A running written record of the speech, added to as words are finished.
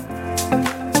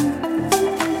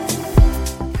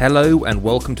Hello and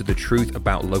welcome to the Truth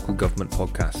About Local Government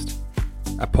podcast,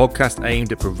 a podcast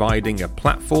aimed at providing a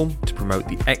platform to promote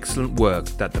the excellent work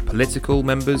that the political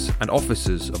members and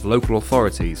officers of local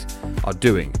authorities are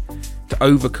doing to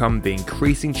overcome the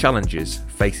increasing challenges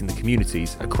facing the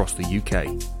communities across the UK.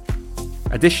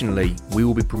 Additionally, we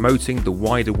will be promoting the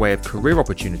wide array of career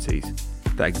opportunities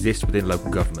that exist within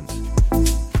local government.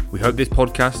 We hope this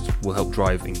podcast will help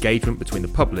drive engagement between the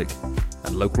public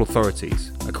and local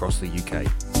authorities across the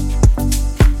UK.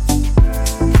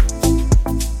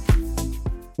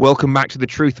 Welcome back to the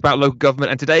Truth About Local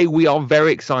Government, and today we are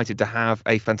very excited to have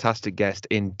a fantastic guest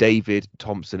in David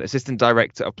Thompson, Assistant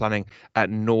Director of Planning at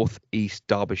North East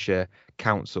Derbyshire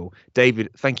Council.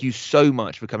 David, thank you so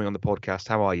much for coming on the podcast.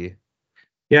 How are you?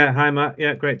 Yeah, hi Matt.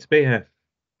 Yeah, great to be here.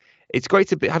 It's great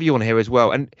to have you on here as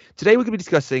well. And today we're going to be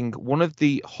discussing one of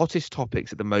the hottest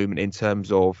topics at the moment in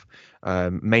terms of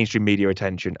mainstream media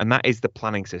attention, and that is the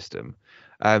planning system.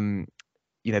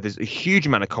 There's a huge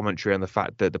amount of commentary on the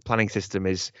fact that the planning system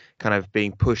is kind of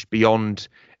being pushed beyond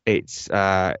its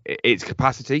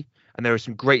capacity, and there are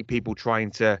some great people trying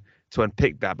to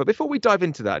unpick that. But before we dive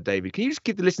into that, David, can you just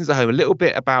give the listeners at home a little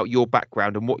bit about your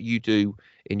background and what you do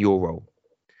in your role?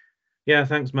 Yeah,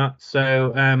 thanks, Matt.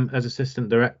 So as Assistant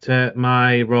Director,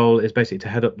 my role is basically to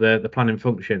head up the planning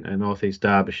function at North East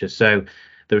Derbyshire. So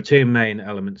there are two main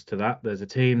elements to that. There's a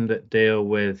team that deal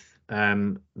with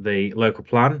the local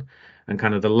plan and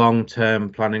kind of the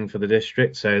long-term planning for the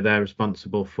district. So they're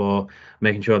responsible for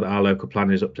making sure that our local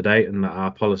plan is up to date and that our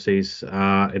policies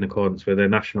are in accordance with the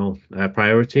national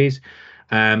priorities.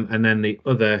 And then the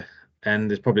other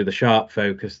end is probably the sharp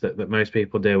focus that most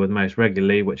people deal with most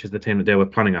regularly, which is the team that deal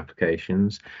with planning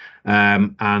applications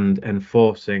and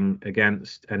enforcing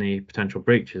against any potential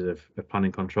breaches of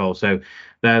planning control. So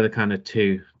they're the kind of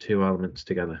two elements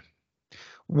together.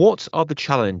 What are the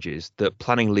challenges that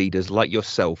planning leaders like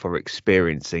yourself are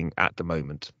experiencing at the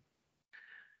moment?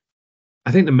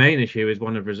 I think the main issue is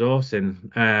one of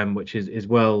resourcing, which is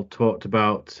well talked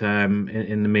about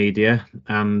in the media,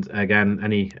 and again,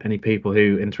 any people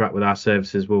who interact with our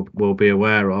services will be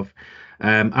aware of.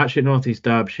 Actually, at North East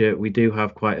Derbyshire, we do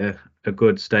have quite a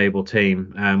good stable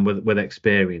team with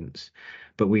experience,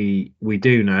 but we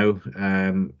do know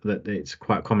that it's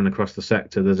quite common across the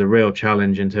sector. There's a real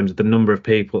challenge in terms of the number of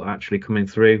people actually coming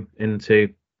through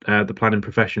into the planning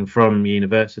profession from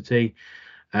university,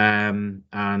 and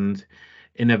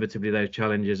inevitably those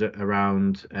challenges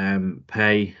around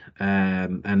pay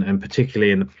and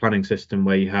particularly in the planning system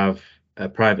where you have a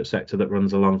private sector that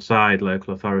runs alongside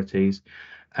local authorities.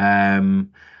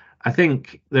 I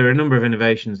think there are a number of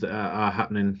innovations that are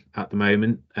happening at the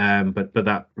moment, but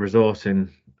that resourcing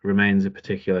remains a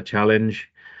particular challenge.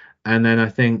 And then I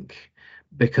think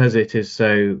because it is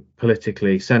so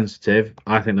politically sensitive,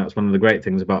 I think that's one of the great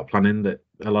things about planning, that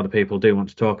a lot of people do want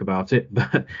to talk about it,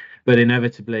 but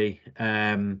inevitably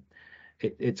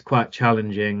it's quite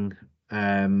challenging.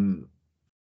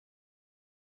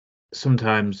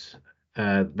 Sometimes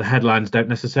the headlines don't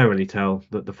necessarily tell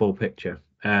the full picture.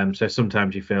 So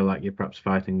sometimes you feel like you're perhaps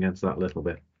fighting against that a little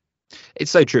bit.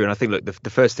 It's so true. And I think, look, the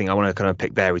first thing I want to kind of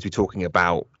pick there is we're talking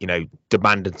about,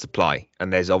 demand and supply.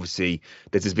 And there's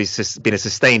been a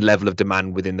sustained level of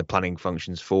demand within the planning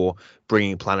functions for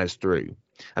bringing planners through.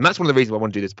 And that's one of the reasons why I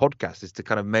want to do this podcast, is to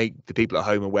kind of make the people at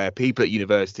home aware, people at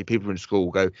university, people in school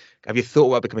go, have you thought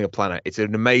about becoming a planner? It's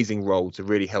an amazing role to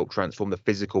really help transform the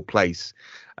physical place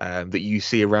that you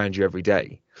see around you every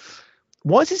day.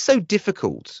 Why is it so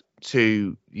difficult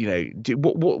to,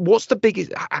 what's the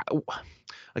biggest,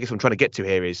 I guess what I'm trying to get to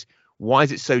here is, why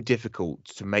is it so difficult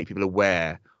to make people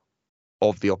aware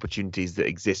of the opportunities that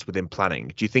exist within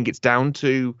planning? Do you think it's down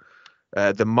to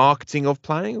the marketing of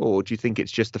planning, or do you think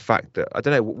it's just the fact that, I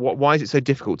don't know, why is it so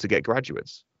difficult to get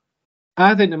graduates?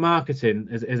 I think the marketing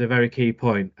is a very key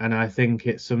point, and I think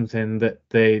it's something that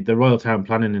the Royal Town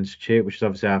Planning Institute, which is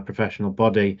obviously our professional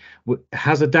body,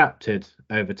 has adapted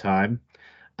over time.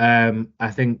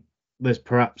 I think there's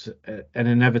perhaps an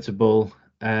inevitable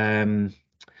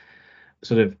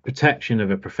sort of protection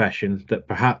of a profession that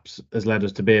perhaps has led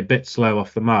us to be a bit slow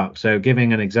off the mark. So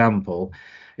giving an example,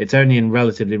 it's only in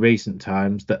relatively recent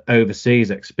times that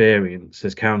overseas experience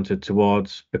has counted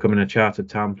towards becoming a chartered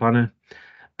town planner.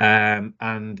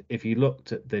 And if you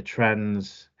looked at the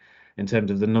trends in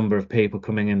terms of the number of people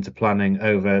coming into planning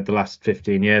over the last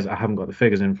 15 years, I haven't got the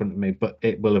figures in front of me, but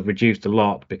it will have reduced a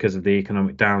lot because of the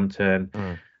economic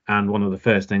downturn. And one of the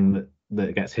first things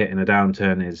that gets hit in a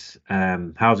downturn is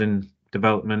housing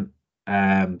development,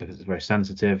 because it's very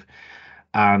sensitive.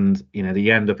 And,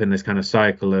 you end up in this kind of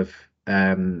cycle of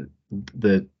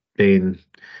the being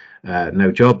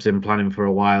no jobs in planning for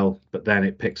a while, but then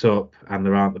it picks up and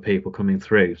there aren't the people coming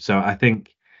through. So I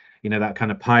think, that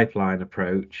kind of pipeline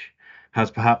approach has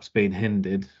perhaps been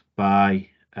hindered by,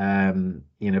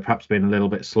 perhaps being a little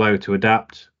bit slow to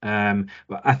adapt.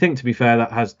 But I think, to be fair,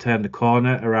 that has turned a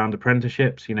corner around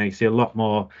apprenticeships. You see a lot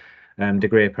more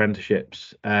degree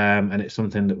apprenticeships, and it's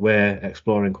something that we're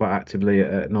exploring quite actively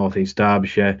at North East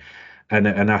Derbyshire. And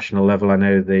at a national level, I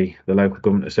know the local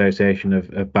government association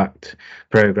have backed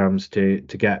programs to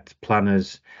get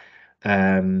planners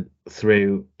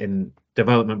through in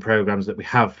development programs that we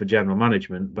have for general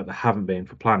management, but there haven't been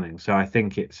for planning. So I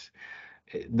think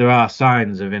there are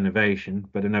signs of innovation,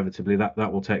 but inevitably that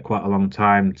will take quite a long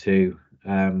time to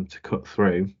cut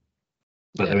through.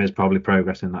 But there is probably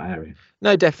progress in that area.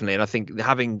 No, definitely. And I think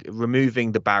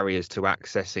removing the barriers to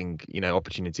accessing,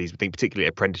 opportunities, I think particularly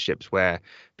apprenticeships where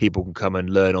people can come and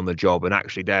learn on the job and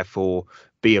actually therefore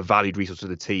be a valued resource to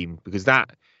the team, because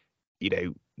that,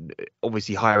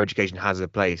 obviously higher education has a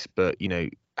place, but,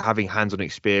 having hands-on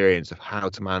experience of how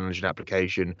to manage an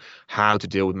application, how to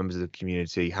deal with members of the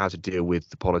community, how to deal with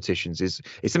the politicians is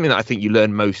something that I think you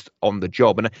learn most on the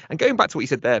job. And going back to what you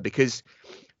said there, because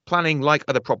planning, like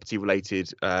other property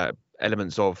related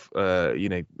elements of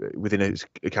within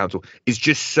a council, is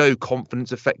just so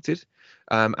confidence affected,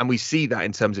 and we see that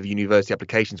in terms of university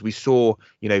applications. We saw,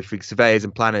 for surveyors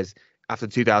and planners, after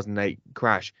the 2008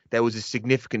 crash, there was a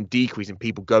significant decrease in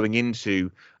people going into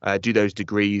do those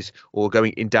degrees or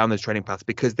going in down those training paths,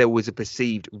 because there was a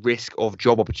perceived risk of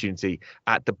job opportunity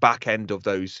at the back end of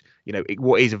those,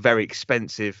 what is a very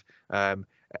expensive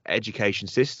education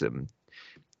system.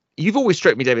 You've always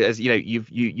struck me, David, as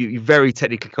you're very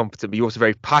technically competent, but you're also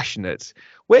very passionate.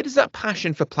 Where does that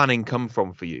passion for planning come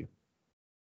from for you?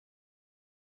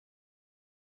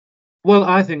 Well,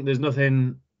 I think there's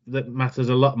nothing that matters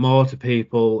a lot more to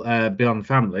people beyond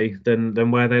family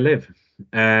than where they live,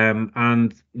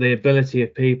 and the ability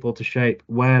of people to shape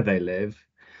where they live.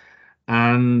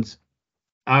 And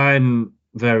I'm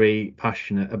very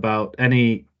passionate about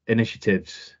any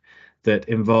initiatives that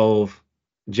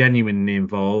genuinely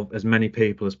involve as many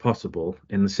people as possible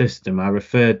in the system. I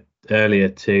referred earlier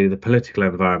to the political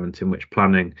environment in which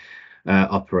planning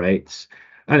operates,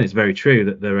 and it's very true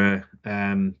that there are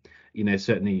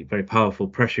certainly very powerful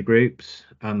pressure groups,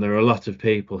 and there are a lot of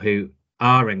people who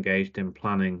are engaged in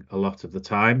planning a lot of the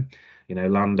time,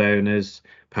 landowners,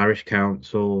 parish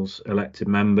councils, elected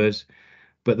members.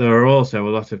 But there are also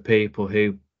a lot of people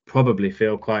who probably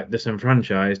feel quite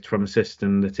disenfranchised from a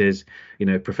system that is,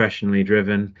 professionally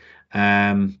driven,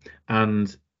 and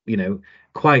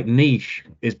quite niche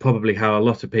is probably how a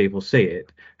lot of people see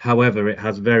it. However, it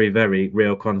has very, very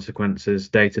real consequences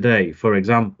day to day. For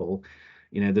example,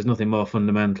 there's nothing more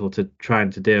fundamental to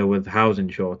trying to deal with housing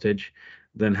shortage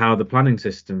than how the planning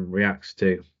system reacts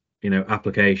to,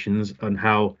 applications, and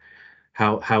how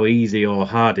easy or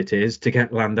hard it is to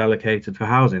get land allocated for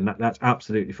housing. That's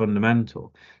absolutely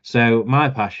fundamental. So my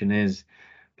passion is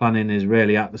planning is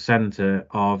really at the centre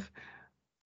of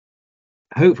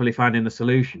hopefully finding the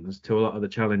solutions to a lot of the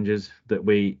challenges that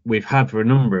we've had for a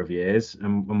number of years,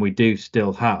 and we do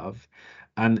still have.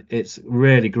 And it's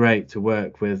really great to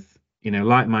work with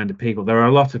like-minded people. There are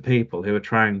a lot of people who are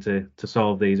trying to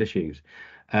solve these issues,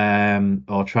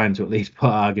 or trying to at least put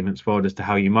arguments forward as to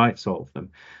how you might solve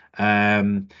them.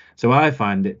 So I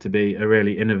find it to be a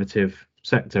really innovative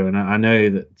sector, and I know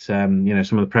that some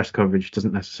of the press coverage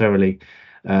doesn't necessarily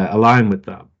align with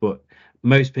that, but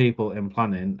most people in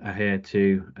planning are here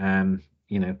to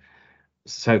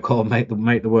so-called make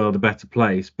the world a better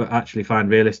place, but actually find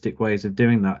realistic ways of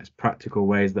doing that, as practical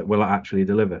ways that will actually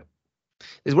deliver.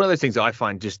 There's one of those things that I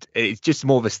find it's just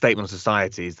more of a statement of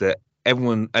society, is that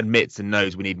everyone admits and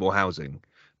knows we need more housing,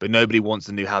 but nobody wants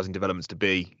the new housing developments to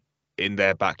be in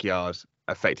their backyard,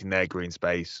 affecting their green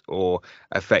space or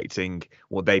affecting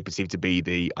what they perceive to be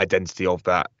the identity of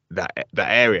that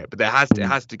area. But it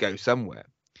has to go somewhere.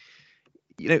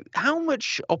 How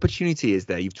much opportunity is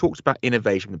there? You've talked about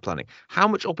innovation with planning. How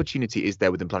much opportunity is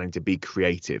there within planning to be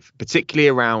creative, particularly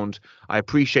around, I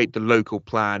appreciate the local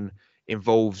plan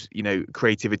involves,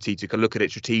 creativity to look at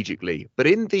it strategically, but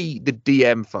in the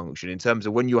DM function, in terms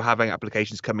of when you're having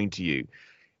applications coming to you,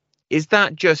 is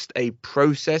that just a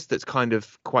process that's kind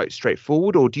of quite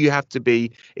straightforward, or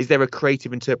is there a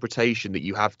creative interpretation that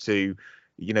you have to,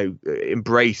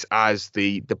 embrace as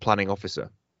the planning officer?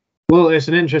 Well, it's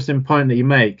an interesting point that you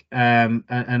make,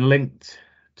 and linked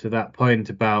to that point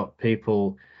about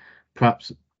people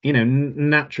perhaps,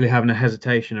 naturally having a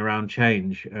hesitation around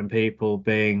change, and people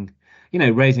being,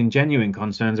 raising genuine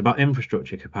concerns about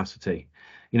infrastructure capacity.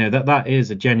 That is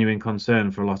a genuine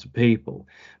concern for a lot of people.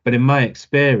 But in my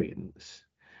experience,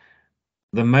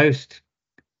 the most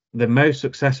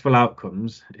successful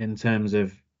outcomes in terms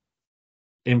of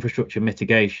infrastructure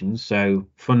mitigation, so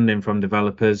funding from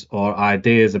developers or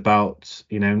ideas about,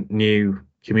 new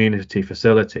community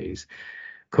facilities,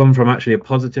 come from actually a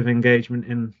positive engagement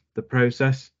in the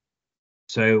process.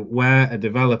 So where a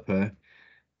developer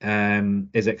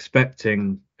is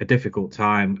expecting a difficult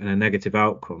time and a negative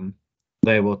outcome,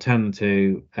 they will tend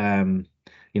to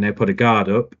put a guard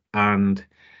up and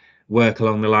work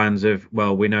along the lines of,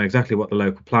 well, we know exactly what the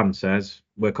local plan says.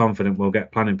 We're confident we'll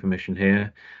get planning permission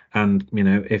here, and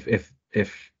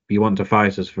if you want to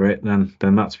fight us for it, then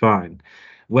that's fine.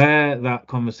 Where that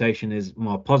conversation is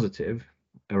more positive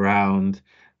around,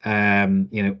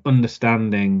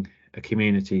 understanding a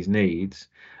community's needs,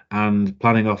 and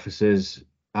planning officers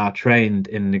are trained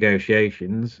in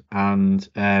negotiations and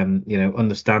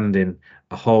understanding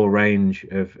a whole range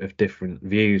of different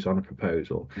views on a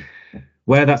proposal,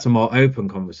 where that's a more open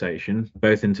conversation,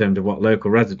 both in terms of what local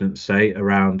residents say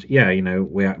around,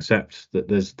 we accept that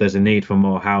there's a need for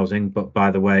more housing, but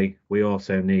by the way, we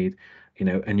also need,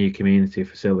 a new community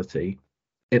facility.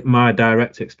 My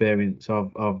direct experience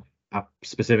of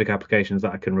specific applications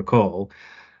that I can recall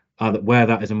are that where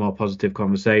that is a more positive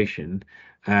conversation,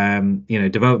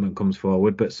 development comes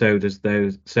forward, but so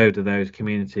do those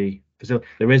community facilities.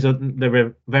 There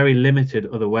are very limited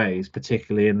other ways,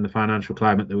 particularly in the financial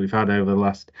climate that we've had over the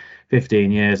last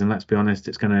 15 years, and let's be honest,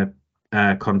 it's going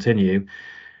to continue.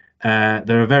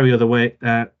 There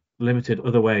are limited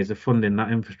other ways of funding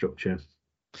that infrastructure.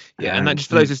 Yeah, and that just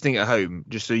for those listening at home,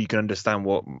 just so you can understand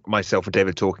what myself and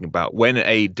David are talking about. When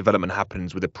a development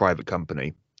happens with a private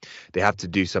company, they have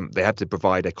to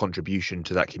provide a contribution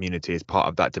to that community as part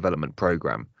of that development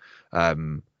program.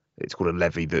 It's called a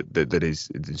levy that is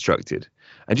instructed.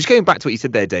 And just going back to what you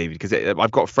said there, David, because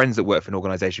I've got friends that work for an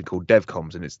organization called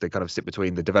DevComs, and they kind of sit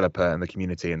between the developer and the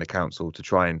community and the council to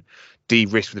try and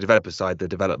de-risk from the developer side the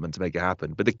development to make it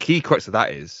happen. But the key crux of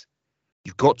that is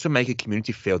you've got to make a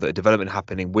community feel that a development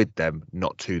happening with them,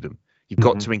 not to them. You've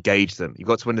got to engage them. You've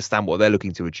got to understand what they're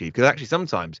looking to achieve. Because actually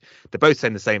sometimes they're both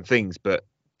saying the same things, but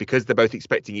because they're both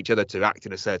expecting each other to act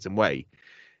in a certain way,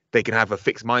 they can have a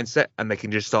fixed mindset and they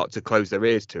can just start to close their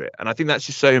ears to it. And I think that's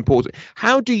just so important.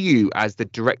 How do you, as the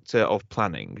director of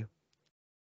planning,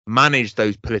 manage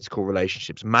those political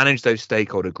relationships, manage those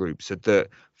stakeholder groups, so that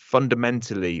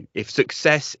fundamentally, if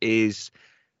success is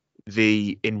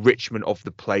the enrichment of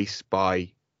the place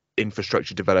by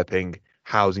infrastructure developing,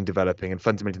 housing developing, and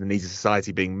fundamentally the needs of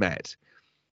society being met,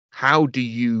 how do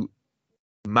you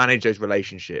manage those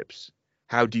relationships?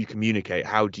 How do you communicate?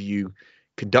 How do you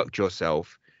conduct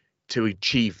yourself to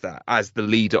achieve that as the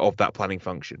leader of that planning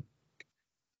function?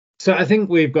 So I think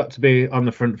we've got to be on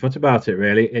the front foot about it,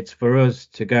 really. It's for us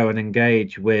to go and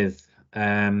engage with,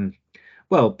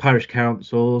 parish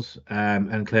councils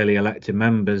and clearly elected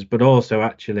members, but also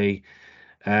actually,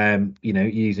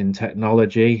 using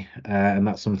technology. And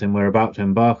that's something we're about to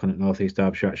embark on at North East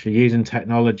Derbyshire, actually using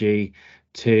technology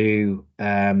to,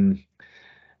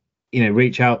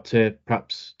 reach out to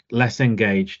perhaps less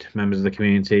engaged members of the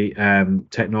community.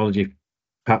 Technology,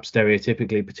 perhaps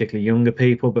stereotypically, particularly younger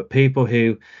people, but people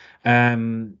who,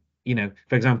 for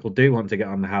example, do want to get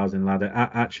on the housing ladder,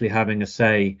 actually having a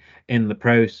say in the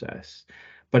process.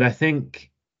 But I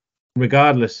think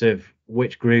regardless of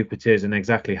which group it is and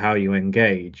exactly how you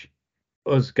engage,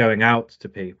 us going out to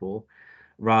people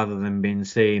rather than being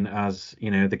seen as,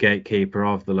 the gatekeeper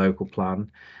of the local plan,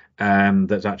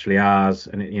 that's actually ours,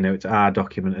 and it's our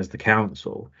document as the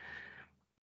council.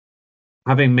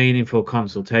 Having meaningful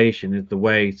consultation is the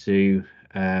way to,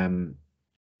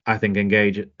 I think,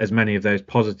 engage as many of those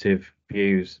positive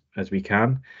views as we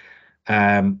can.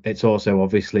 It's also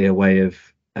obviously a way of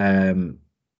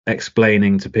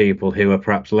explaining to people who are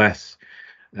perhaps less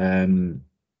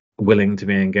willing to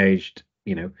be engaged,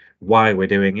 why we're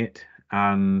doing it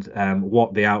and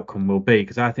what the outcome will be.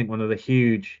 Because I think one of the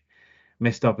huge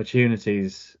missed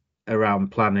opportunities around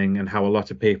planning and how a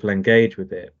lot of people engage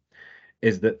with it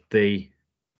is that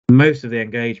most of the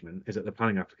engagement is at the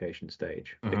planning application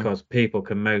stage, because people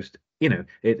can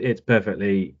it's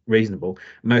perfectly reasonable.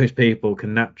 Most people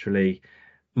can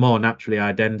more naturally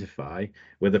identify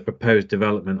with a proposed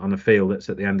development on a field that's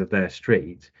at the end of their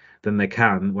street than they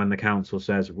can when the council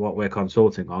says what we're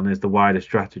consulting on is the wider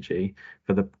strategy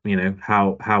for the,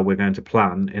 how we're going to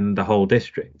plan in the whole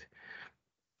district.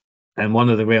 And one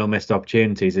of the real missed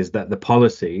opportunities is that the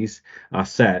policies are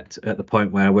set at the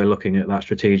point where we're looking at that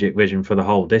strategic vision for the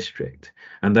whole district.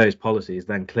 And those policies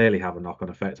then clearly have a knock-on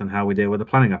effect on how we deal with the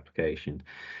planning application.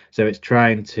 So it's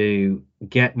trying to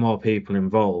get more people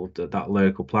involved at that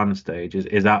local plan stage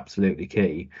is absolutely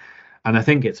key. And I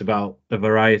think it's about a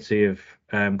variety of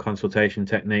consultation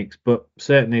techniques, but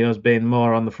certainly us being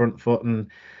more on the front foot and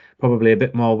probably a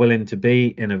bit more willing to be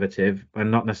innovative and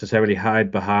not necessarily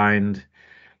hide behind,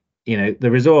 the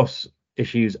resource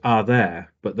issues are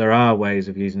there, but there are ways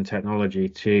of using technology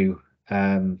to,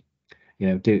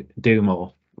 do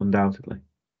more, undoubtedly.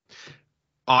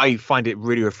 I find it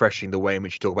really refreshing the way in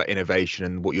which you talk about innovation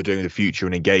and what you're doing in the future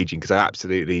and engaging, because I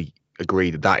absolutely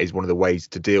agree that that is one of the ways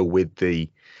to deal with the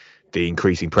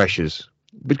increasing pressures.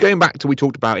 But going back to what we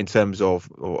talked about in terms of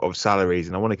salaries,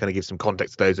 and I want to kind of give some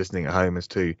context to those listening at home as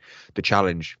to the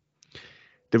challenge.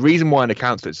 The reason why in a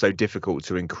council it's so difficult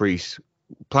to increase,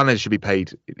 planners should be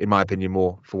paid, in my opinion,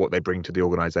 more for what they bring to the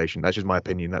organisation. That's just my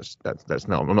opinion. That's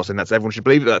not. I'm not saying that's everyone should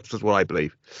believe it. That's just what I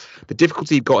believe. The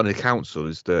difficulty you've got in a council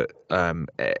is that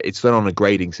it's done on a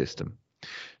grading system.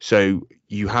 So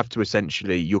you have to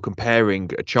essentially, you're comparing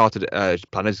a chartered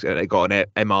planners got an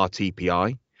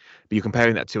MRTPI, but you're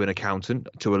comparing that to an accountant,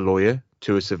 to a lawyer,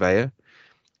 to a surveyor.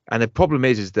 And the problem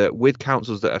is that with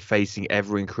councils that are facing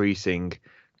ever increasing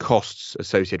costs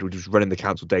associated with just running the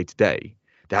council day to day,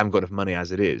 they haven't got enough money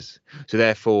as it is. So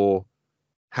therefore,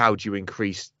 how do you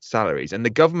increase salaries? And the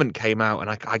government came out, and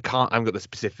I haven't got the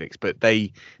specifics, but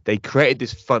they created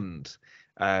this fund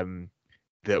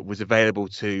that was available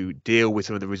to deal with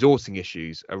some of the resourcing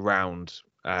issues around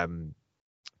planning.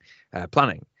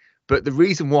 But the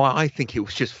reason why I think it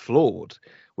was just flawed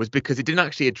was because it didn't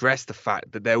actually address the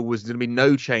fact that there was going to be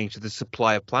no change to the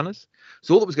supply of planners.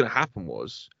 So all that was going to happen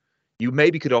was you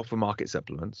maybe could offer market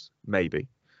supplements, maybe,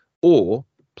 or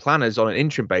planners on an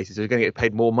interim basis are going to get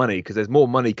paid more money because there's more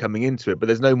money coming into it, but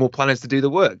there's no more planners to do the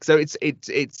work. So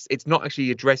it's not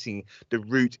actually addressing the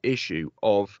root issue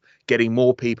of getting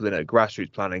more people in at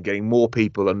grassroots planning, getting more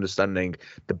people understanding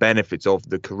the benefits of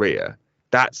the career.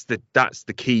 That's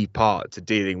the key part to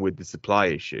dealing with the supply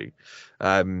issue.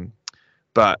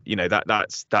 But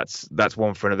that's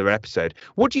one for another episode.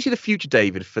 What do you see the future,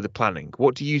 David, for the planning?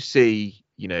 What do you see,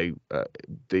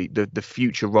 the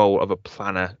future role of a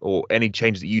planner, or any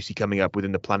changes that you see coming up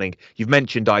within the planning? You've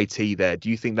mentioned IT there. Do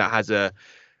you think that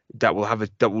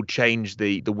will change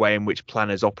the way in which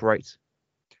planners operate?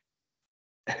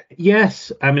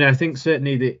 Yes, I mean, I think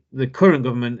certainly the current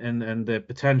government and the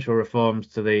potential reforms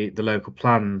to the local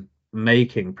plan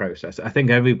making process. I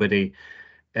think everybody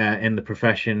in the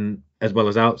profession, as well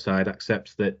as outside,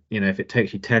 accepts that, if it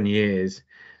takes you 10 years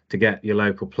to get your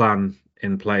local plan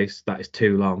in place, that is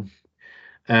too long.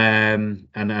 And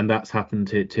that's happened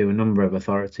to a number of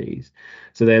authorities.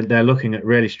 So they're looking at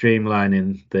really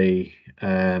streamlining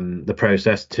the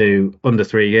process to under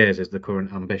 3 years is the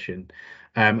current ambition.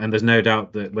 And there's no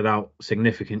doubt that without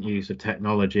significant use of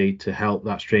technology to help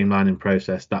that streamlining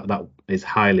process, that is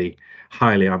highly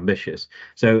ambitious.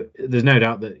 So there's no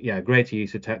doubt that, greater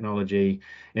use of technology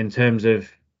in terms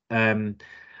of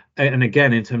and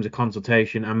again, in terms of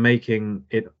consultation and making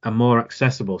it a more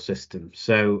accessible system.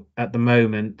 So at the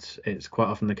moment, it's quite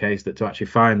often the case that to actually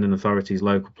find an authority's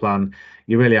local plan,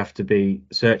 you really have to be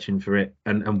searching for it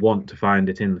and want to find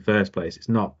it in the first place. It's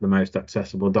not the most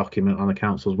accessible document on a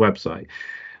council's website,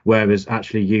 whereas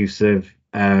actually use of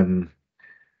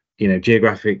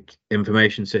geographic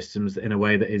information systems in a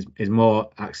way that is more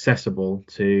accessible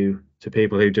to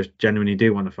people who just genuinely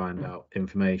do want to find out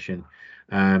information.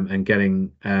 And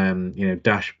getting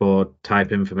dashboard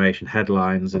type information,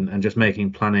 headlines, and just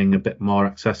making planning a bit more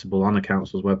accessible on a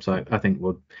council's website, I think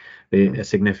would be a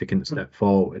significant step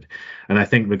forward. And I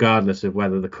think regardless of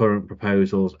whether the current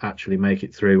proposals actually make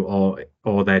it through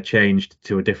or they're changed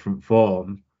to a different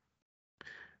form,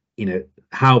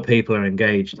 how people are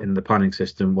engaged in the planning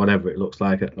system, whatever it looks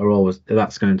like,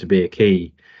 that's going to be a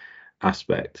key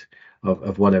aspect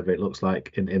of whatever it looks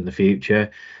like in the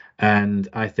future. And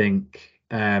I think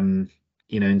in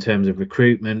terms of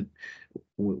recruitment,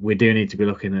 we do need to be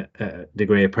looking at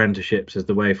degree apprenticeships as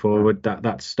the way forward.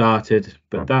 That's started,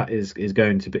 but that is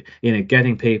going to be,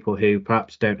 getting people who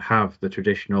perhaps don't have the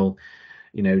traditional,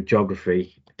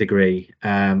 geography degree,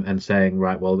 and saying,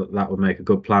 right, well, that would make a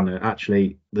good planner.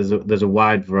 Actually, there's a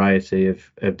wide variety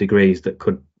of degrees that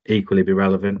could equally be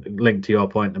relevant. Linked to your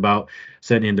point about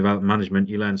certainly in development management,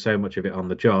 you learn so much of it on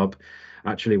the job.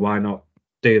 Actually, why not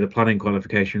do the planning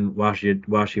qualification whilst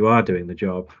you are doing the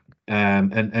job,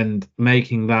 and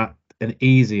making that an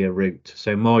easier route,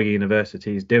 so more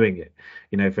universities doing it.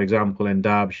 For example, in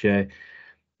Derbyshire,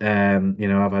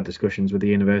 I've had discussions with the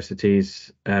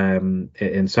universities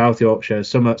in South Yorkshire.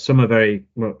 Some are very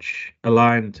much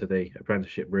aligned to the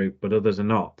apprenticeship route, but others are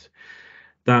not.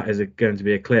 That is going to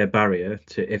be a clear barrier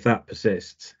to, if that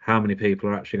persists, how many people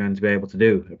are actually going to be able to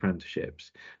do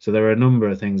apprenticeships. So there are a number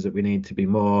of things that we need to be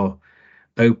more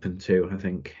open to, I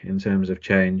think, in terms of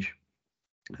change.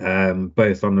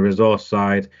 both on the resource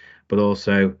side, but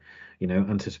also,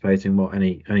 anticipating what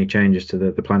any changes to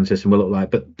the planning system will look like.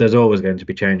 But there's always going to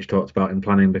be change talked about in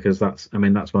planning, because that's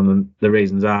one of the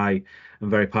reasons I am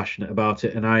very passionate about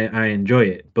it, and I enjoy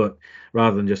it. But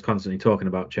rather than just constantly talking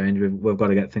about change, we've got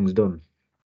to get things done.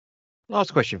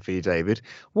 Last question for you, David.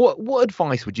 What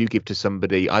advice would you give to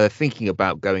somebody either thinking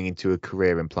about going into a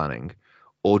career in planning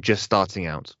or just starting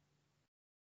out?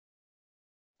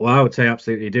 Well, I would say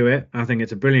absolutely do it. I think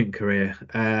it's a brilliant career.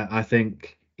 I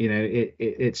think,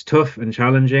 it's tough and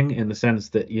challenging in the sense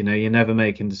that, you're never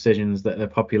making decisions that are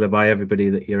popular by everybody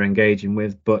that you're engaging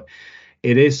with. But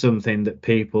it is something that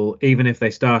people, even if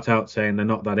they start out saying they're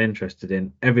not that interested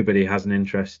in, everybody has an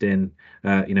interest in,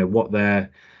 what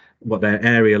their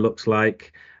area looks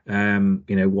like,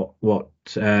 what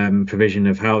provision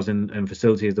of housing and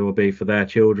facilities there will be for their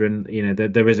children.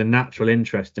 There is a natural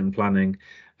interest in planning,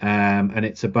 and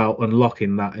it's about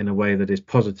unlocking that in a way that is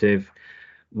positive.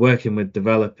 Working with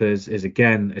developers is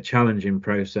again a challenging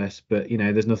process, but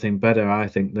there's nothing better, I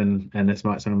think, than, and this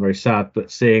might sound very sad,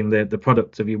 but seeing the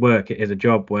product of your work. It is a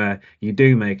job where you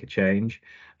do make a change,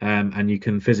 and you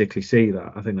can physically see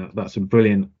that. I think that's a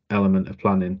brilliant element of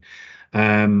planning.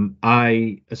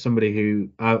 As somebody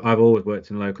I've always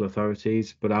worked in local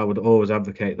authorities, but I would always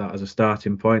advocate that as a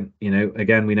starting point.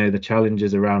 Again, we know the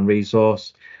challenges around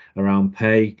resource, around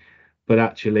pay, but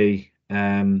actually,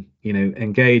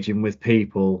 engaging with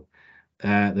people,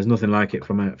 there's nothing like it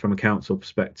from a council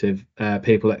perspective.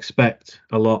 People expect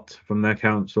a lot from their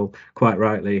council, quite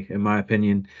rightly, in my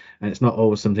opinion, and it's not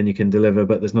always something you can deliver.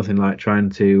 But there's nothing like trying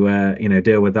to,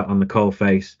 deal with that on the coal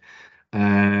face.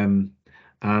 And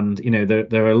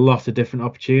there are a lot of different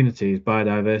opportunities: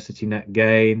 biodiversity, net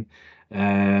gain,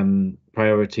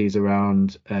 priorities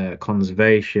around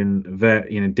conservation,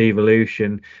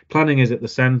 devolution. Planning is at the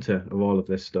centre of all of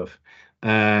this stuff,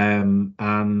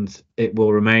 and it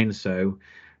will remain so,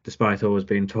 despite always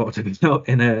being talked about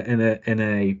in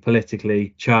a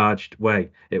politically charged way.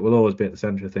 It will always be at the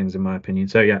centre of things, in my opinion.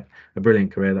 So yeah, a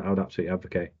brilliant career that I would absolutely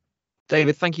advocate.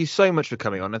 David, thank you so much for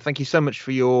coming on, and thank you so much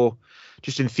for your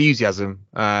just enthusiasm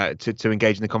to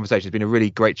engage in the conversation. It's been a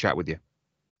really great chat with you.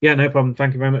 Yeah, no problem.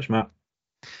 Thank you very much, Matt.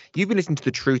 You've been listening to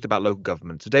The Truth About Local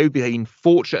Government. Today we've been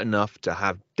fortunate enough to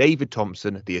have David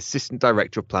Thompson, the Assistant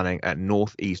Director of Planning at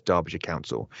North East Derbyshire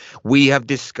Council. We have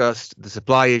discussed the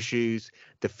supply issues,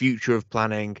 the future of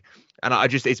planning, and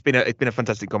it's been a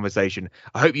fantastic conversation.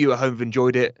 I hope you at home have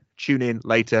enjoyed it. Tune in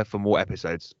later for more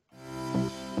episodes.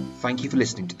 Thank you for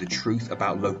listening to the Truth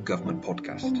About Local Government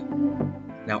podcast.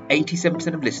 Now,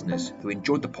 87% of listeners who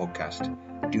enjoyed the podcast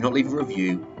do not leave a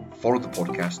review, follow the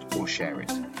podcast, or share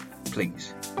it.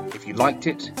 Please, if you liked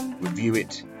it, review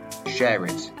it, share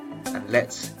it, and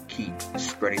let's keep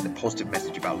spreading the positive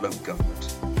message about local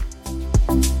government.